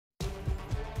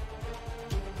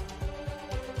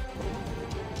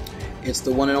It's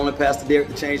the one and only Pastor Derek,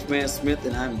 the Change Man Smith,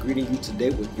 and I'm greeting you today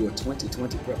with your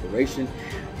 2020 preparation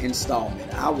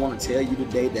installment. I want to tell you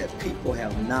today that people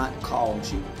have not called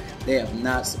you. They have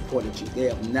not supported you. They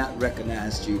have not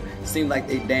recognized you. It seems like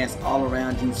they dance all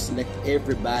around you, select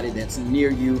everybody that's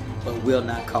near you, but will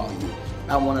not call you.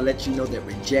 I want to let you know that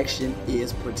rejection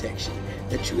is protection,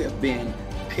 that you have been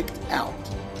picked out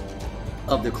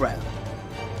of the crowd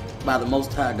by the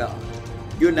Most High God.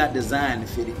 You're not designed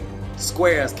to fit in.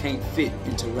 Squares can't fit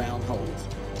into round holes.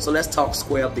 So let's talk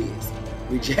square biz.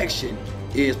 Rejection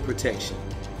is protection.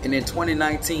 And in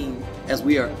 2019, as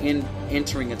we are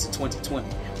entering into 2020,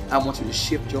 I want you to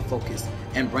shift your focus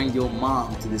and bring your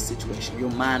mom to this situation,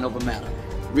 your mind over matter.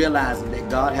 Realizing that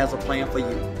God has a plan for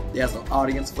you. There's an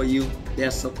audience for you.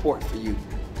 There's support for you.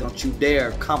 Don't you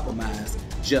dare compromise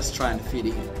just trying to fit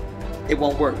in. It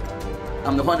won't work.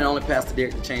 I'm the one and only Pastor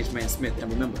Derek, the Change Man Smith.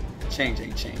 And remember, change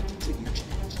ain't change until you change.